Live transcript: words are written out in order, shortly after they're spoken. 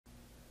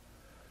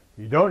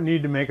You don't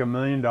need to make $1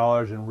 million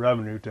in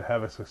revenue to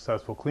have a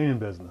successful cleaning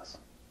business.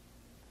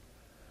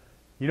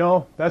 You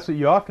know, that's what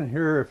you often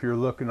hear if you're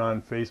looking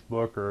on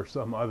Facebook or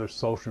some other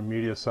social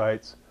media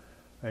sites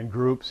and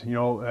groups. You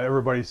know,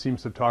 everybody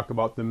seems to talk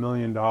about the $1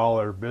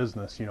 million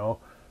business, you know.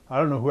 I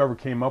don't know whoever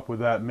came up with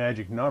that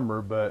magic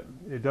number, but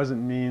it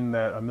doesn't mean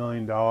that $1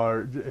 million,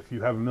 if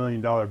you have $1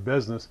 million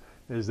business,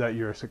 is that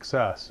you're a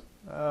success.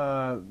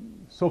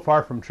 So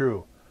far from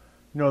true.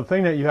 You know, the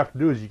thing that you have to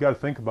do is you got to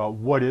think about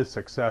what is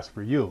success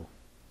for you.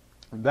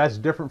 That's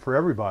different for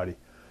everybody.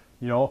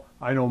 You know,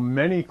 I know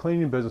many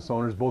cleaning business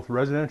owners, both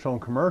residential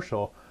and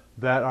commercial,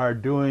 that are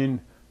doing,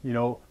 you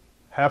know,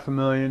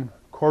 $500,000,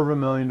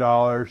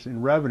 $250,000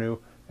 in revenue,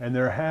 and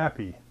they're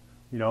happy,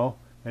 you know,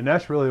 and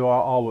that's really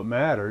all what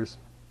matters.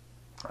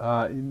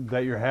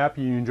 That you're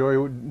happy, you enjoy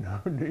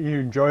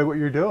what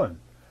you're doing,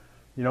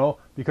 you know,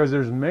 because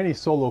there's many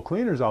solo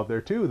cleaners out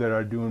there too that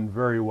are doing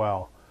very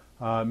well,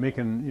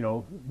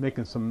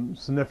 making some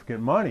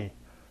significant money.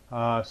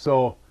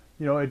 So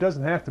you know, it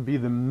doesn't have to be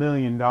the $1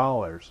 million.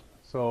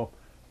 So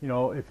you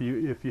know, if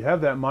you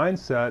have that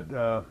mindset,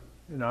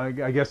 you know,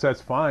 I guess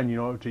that's fine, you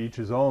know, to each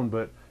his own,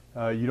 but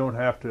you don't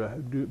have to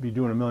be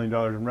doing $1 million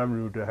in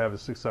revenue to have a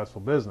successful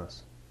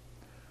business,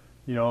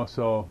 you know.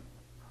 So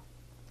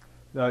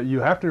you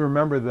have to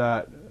remember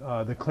that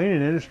the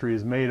cleaning industry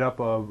is made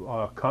up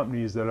of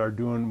companies that are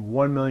doing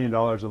 $1 million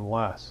and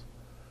less.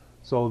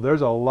 So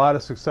there's a lot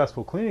of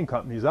successful cleaning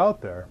companies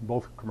out there,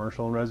 both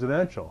commercial and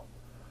residential.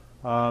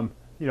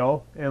 You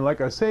know, and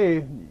like I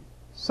say,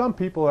 some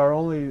people are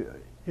only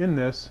in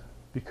this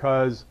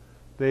because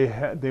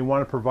they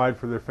want to provide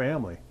for their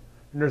family,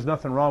 and there's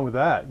nothing wrong with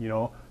that. You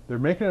know, they're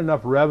making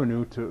enough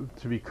revenue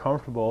to be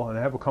comfortable and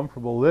have a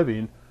comfortable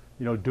living,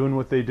 you know, doing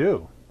what they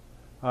do.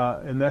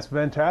 And that's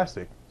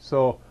fantastic.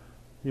 So,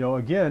 you know,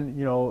 again,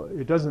 you know,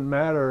 it doesn't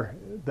matter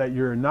that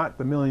you're not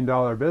the $1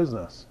 million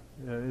business.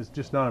 It's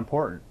just not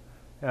important.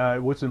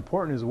 What's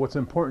important is what's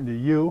important to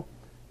you,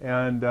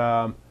 and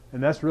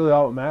that's really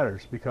all that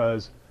matters.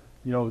 Because,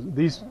 you know,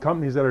 these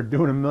companies that are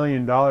doing $1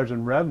 million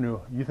in revenue,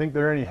 you think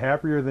they're any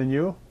happier than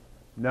you?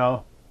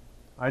 No,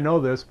 I know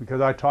this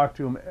because I talk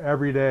to them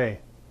every day.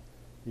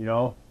 You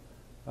know,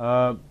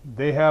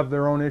 they have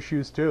their own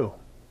issues too.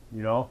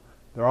 You know.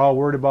 They're all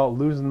worried about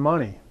losing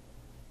money,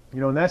 you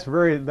know, and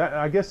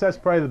I guess that's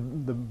probably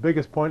the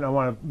biggest point I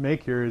want to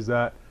make here is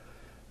that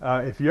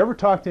if you ever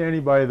talk to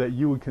anybody that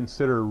you would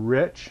consider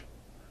rich,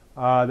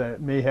 that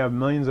may have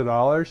millions of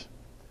dollars,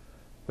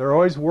 they're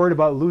always worried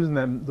about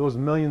losing those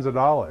millions of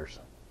dollars.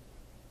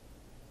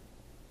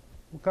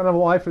 What kind of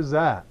life is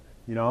that,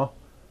 you know?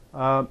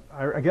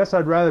 I guess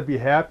I'd rather be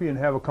happy and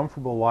have a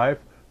comfortable life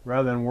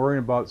rather than worrying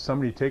about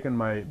somebody taking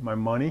my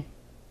money,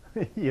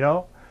 you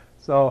know?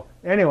 So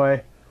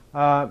anyway,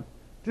 I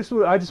just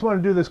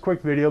want to do this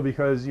quick video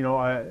because, you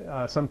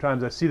know,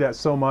 sometimes I see that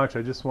so much.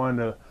 I just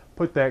wanted to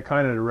put that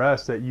kind of to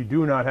rest, that you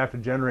do not have to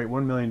generate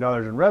 $1 million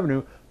in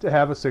revenue to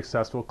have a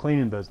successful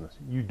cleaning business.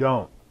 You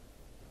don't.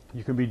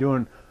 You can be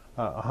doing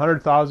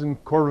 $100,000,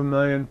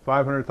 $250,000,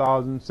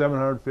 $500,000,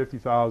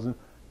 $750,000,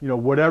 you know,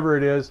 whatever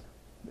it is,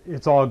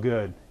 it's all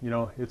good. You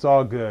know, it's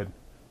all good.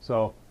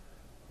 So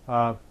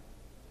I'm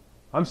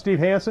Steve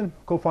Hansen,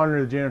 co-founder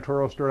of the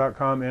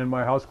𝗓𝗓𝗓 and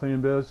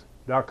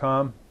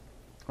𝗓𝗏𝗏𝗡.com.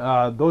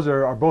 Those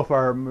are both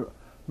our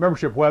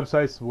membership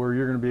websites where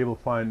you're going to be able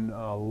to find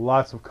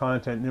lots of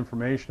content and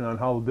information on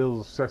how to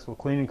build a successful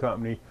cleaning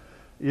company,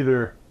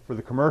 either for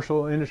the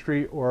commercial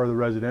industry or the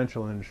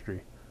residential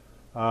industry.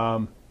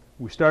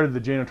 We started the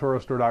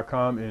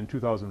𝗓𝗓𝗓 in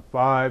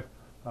 2005,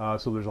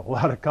 so there's a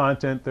lot of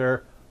content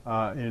there.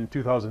 In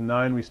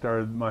 2009 we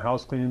started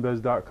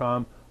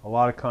myhousecleaningbiz.com, a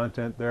lot of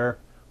content there.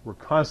 We're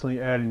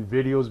constantly adding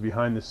videos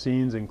behind the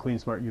scenes in Clean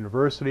Smart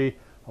University,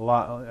 a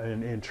lot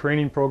in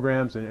training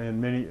programs,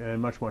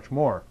 and much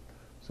more.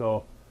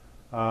 So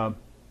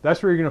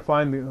that's where you're going to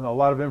find a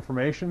lot of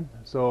information.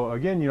 So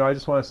again, you know, I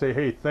just want to say,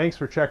 hey, thanks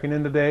for checking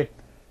in today,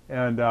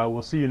 and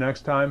we'll see you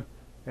next time.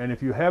 And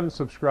if you haven't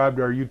subscribed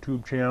to our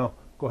YouTube channel,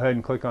 go ahead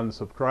and click on the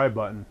subscribe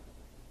button.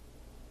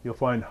 You'll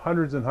find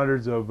hundreds and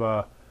hundreds of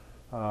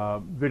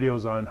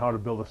videos on how to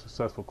build a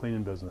successful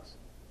cleaning business.